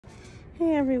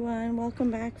Hey everyone,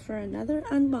 welcome back for another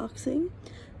unboxing.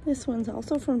 This one's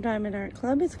also from Diamond Art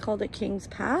Club. It's called a King's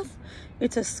Path.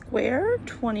 It's a square,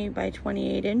 20 by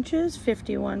 28 inches,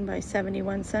 51 by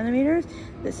 71 centimeters.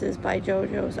 This is by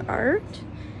JoJoes Art.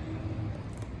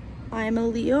 I'm a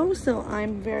Leo, so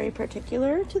I'm very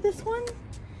particular to this one.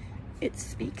 It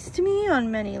speaks to me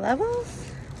on many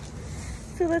levels.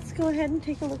 So let's go ahead and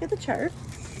take a look at the chart.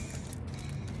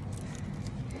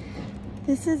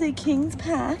 This is a King's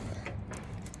Path.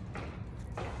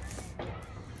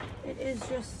 It is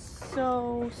just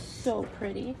so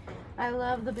pretty. I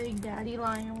love the big daddy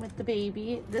lion with the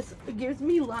baby. This gives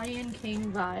me Lion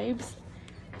King vibes.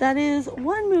 That is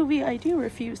one movie I do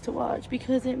refuse to watch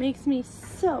because it makes me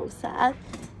so sad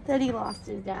that he lost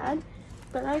his dad.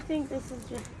 But I think this is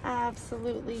just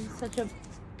absolutely such a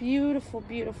beautiful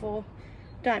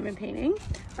diamond painting.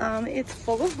 It's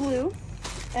full of blue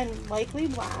and likely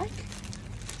black.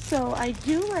 So I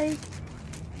do like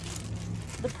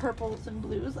the purples and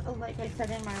blues. Like I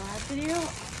said in my last video,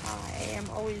 I am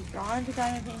always drawn to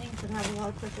diamond paintings that have a lot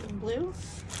of purple and blue.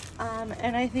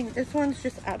 And I think this one's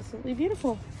just absolutely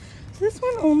beautiful. So this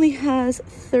one only has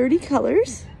 30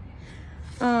 colors.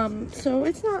 So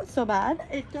it's not so bad.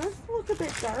 It does look a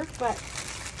bit dark, but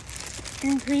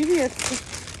in previous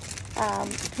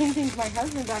paintings my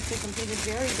husband actually completed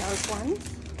very dark ones.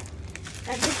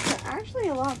 And it's actually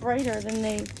a lot brighter than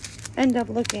they end up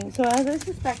looking. So as I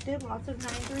suspected, lots of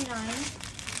 939s.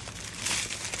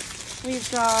 We've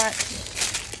got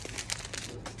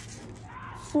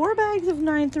 4 bags of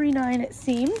 939, it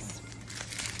seems.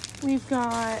 We've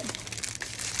got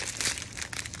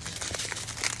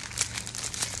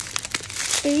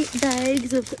 8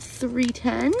 bags of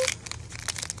 310,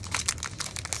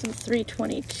 some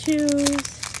 322s,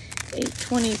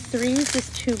 823s,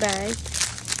 just 2 bags.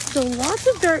 So lots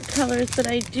of dark colors, but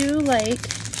I do like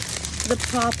the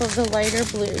pop of the lighter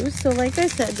blues. So like I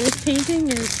said, this painting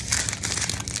is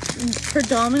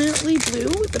predominantly blue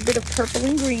with a bit of purple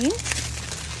and green.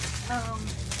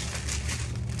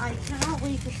 I cannot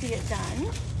wait to see it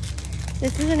done.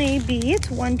 This is an AB, it's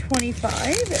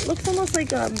 125. It looks almost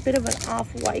like a bit of an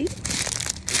off-white.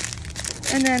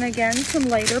 And then again, some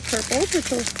lighter purples, which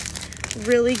will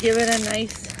really give it a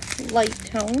nice light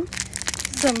tone.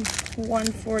 Some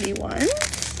 141.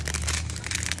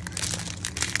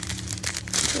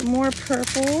 Some more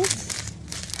purples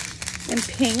and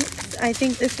pinks. I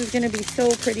think this is going to be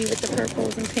so pretty with the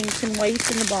purples and pinks and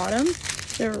whites in the bottom.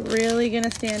 They're really going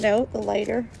to stand out, the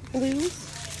lighter blues.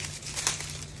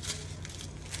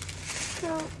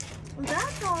 So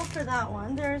that's all for that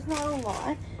one. There's not a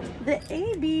lot. The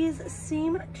ABs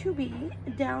seem to be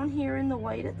down here in the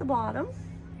white at the bottom.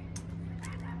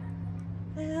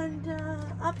 And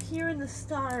up here in the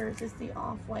stars is the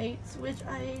off-whites, which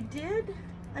I did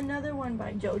another one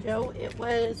by JoJo. It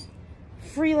was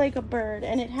Free Like a Bird,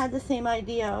 and it had the same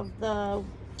idea of the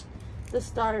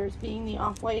stars being the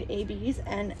off-white ABs,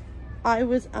 and I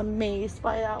was amazed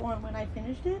by that one when I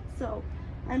finished it. So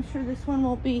I'm sure this one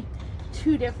won't be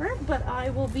too different, but I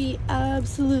will be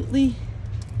absolutely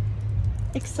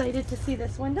excited to see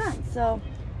this one done. So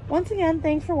once again,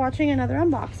 thanks for watching another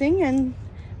unboxing, and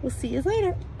we'll see you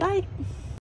later. Bye.